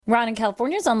Ron in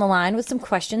California is on the line with some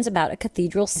questions about a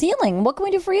cathedral ceiling. What can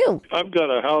we do for you? I've got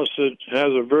a house that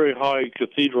has a very high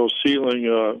cathedral ceiling.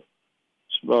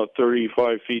 It's about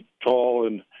 35 feet tall,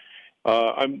 and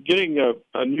I'm getting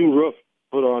a new roof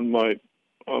put on my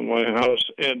house,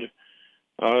 and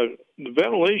the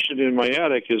ventilation in my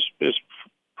attic is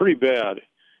pretty bad.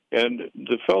 And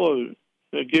the fellow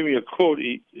gave me a quote.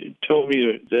 He told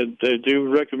me that they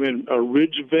do recommend a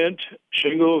ridge vent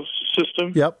shingle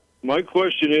system. Yep. My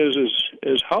question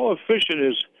is how efficient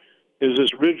is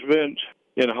this ridge vent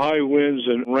in high winds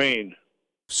and rain?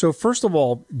 So first of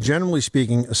all, generally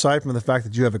speaking, aside from the fact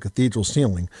that you have a cathedral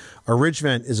ceiling, a ridge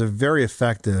vent is a very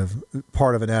effective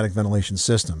part of an attic ventilation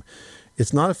system.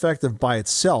 It's not effective by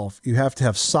itself. You have to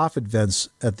have soffit vents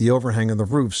at the overhang of the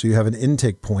roof, so you have an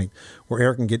intake point where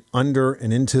air can get under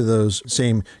and into those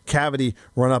same cavity,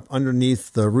 run up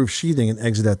underneath the roof sheathing and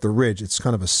exit at the ridge. It's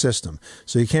kind of a system.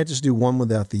 So you can't just do one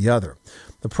without the other.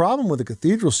 The problem with a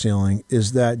cathedral ceiling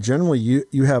is that generally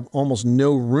you have almost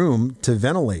no room to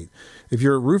ventilate. If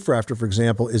your roof rafter, for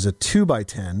example, is a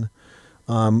 2x10,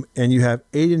 and you have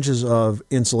 8 inches of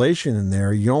insulation in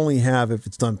there, you only have, if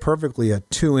it's done perfectly, a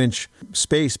 2-inch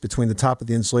space between the top of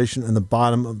the insulation and the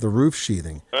bottom of the roof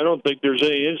sheathing. I don't think there's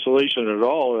any insulation at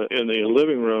all in the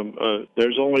living room.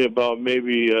 There's only about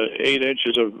maybe 8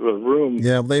 inches of room.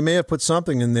 Yeah, they may have put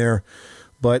something in there,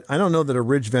 but I don't know that a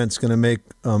ridge vent's going to make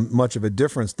much of a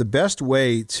difference. The best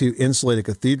way to insulate a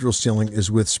cathedral ceiling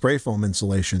is with spray foam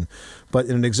insulation. But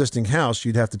in an existing house,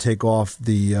 you'd have to take off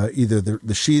the either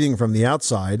the sheathing from the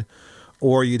outside,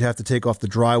 or you'd have to take off the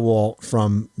drywall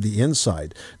from the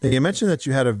inside. Now, you mentioned that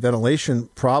you had a ventilation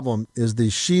problem. Is the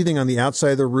sheathing on the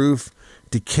outside of the roof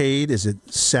decayed? Is it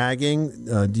sagging?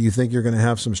 Do you think you're going to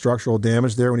have some structural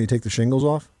damage there when you take the shingles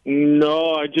off?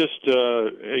 No, I just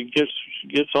it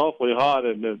gets awfully hot,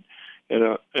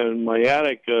 and my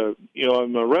attic.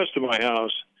 In the rest of my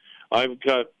house, I've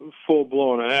got full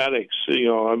blown attics.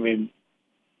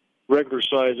 Regular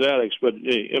size attics, but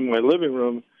in my living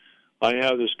room, I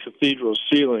have this cathedral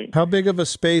ceiling. How big of a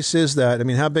space is that? I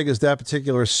mean, how big is that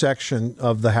particular section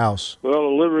of the house? Well,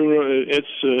 the living room,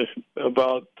 it's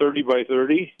about 30 by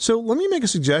 30. So let me make a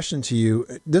suggestion to you.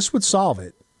 This would solve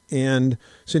it. And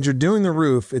since you're doing the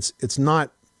roof, it's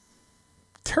not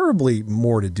terribly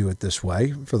more to do it this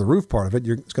way for the roof part of it.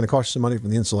 It's going to cost you some money from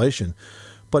the insulation.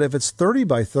 But if it's 30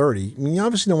 by 30, I mean, you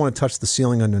obviously don't want to touch the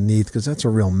ceiling underneath because that's a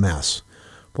real mess.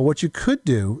 But what you could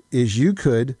do is you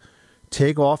could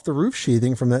take off the roof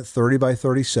sheathing from that 30 by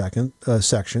 30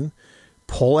 section,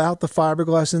 pull out the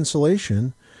fiberglass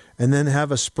insulation, and then have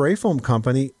a spray foam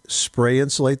company spray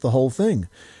insulate the whole thing.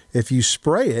 If you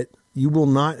spray it, you will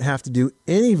not have to do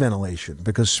any ventilation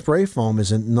because spray foam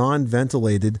is a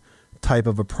non-ventilated type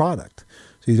of a product.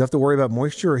 So you don't have to worry about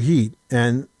moisture or heat.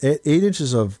 And 8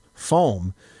 inches of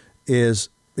foam it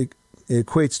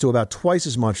equates to about twice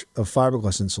as much of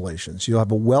fiberglass insulation. So you'll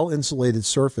have a well-insulated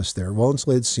surface there,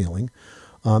 well-insulated ceiling,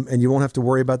 and you won't have to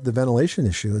worry about the ventilation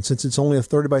issue. And since it's only a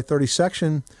 30 by 30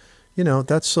 section,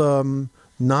 that's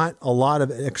not a lot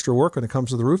of extra work when it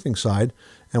comes to the roofing side.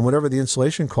 And whatever the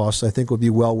insulation costs, I think would be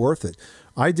well worth it.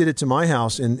 I did it to my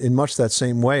house in much that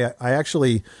same way. I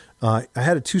actually I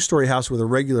had a 2-story house with a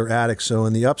regular attic. So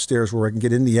in the upstairs where I can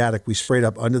get in the attic, we sprayed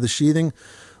up under the sheathing.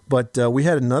 But we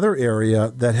had another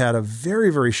area that had a very,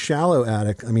 very shallow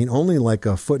attic. I mean, only like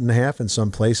 1.5 feet in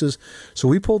some places. So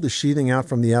we pulled the sheathing out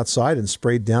from the outside and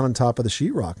sprayed down on top of the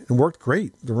sheetrock. It worked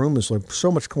great. The room was like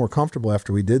so much more comfortable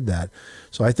after we did that.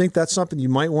 So I think that's something you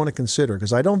might want to consider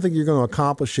because I don't think you're going to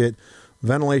accomplish it,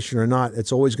 ventilation or not.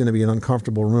 It's always going to be an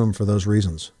uncomfortable room for those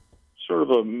reasons. Sort of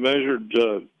a measured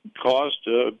cost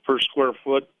per square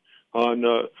foot on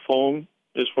foam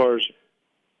as far as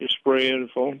spray in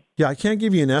foam? Yeah, I can't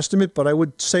give you an estimate, but I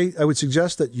would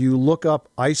suggest that you look up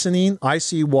Icynene,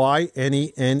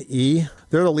 Icynene.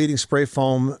 They're the leading spray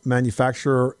foam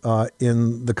manufacturer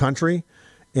in the country,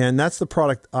 and that's the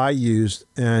product I used,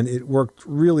 and it worked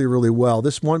really, really well.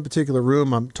 This one particular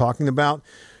room I'm talking about,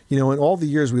 in all the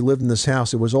years we lived in this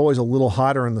house, it was always a little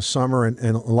hotter in the summer and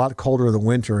a lot colder in the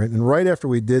winter. And right after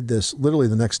we did this, literally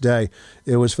the next day,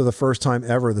 it was for the first time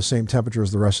ever the same temperature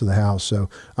as the rest of the house. So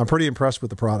I'm pretty impressed with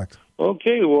the product.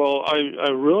 Okay, well, I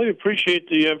really appreciate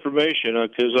the information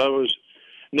because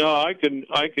I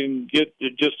can get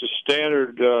just a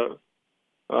standard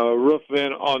roof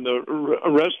vent on the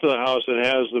rest of the house that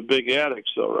has the big attics,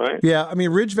 though, right? Yeah, I mean,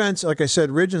 ridge vents, like I said,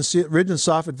 ridge and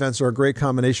soffit vents are a great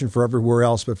combination for everywhere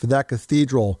else. But for that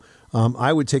cathedral,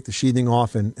 I would take the sheathing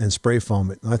off and spray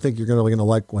foam it. I think you're really going to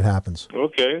like what happens.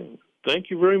 Okay. Thank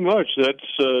you very much.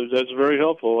 That's very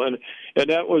helpful. And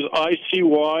that was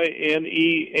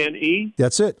ICYNENE.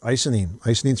 That's it.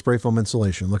 Isonine spray foam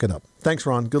insulation. Look it up. Thanks,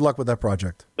 Ron. Good luck with that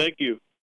project. Thank you.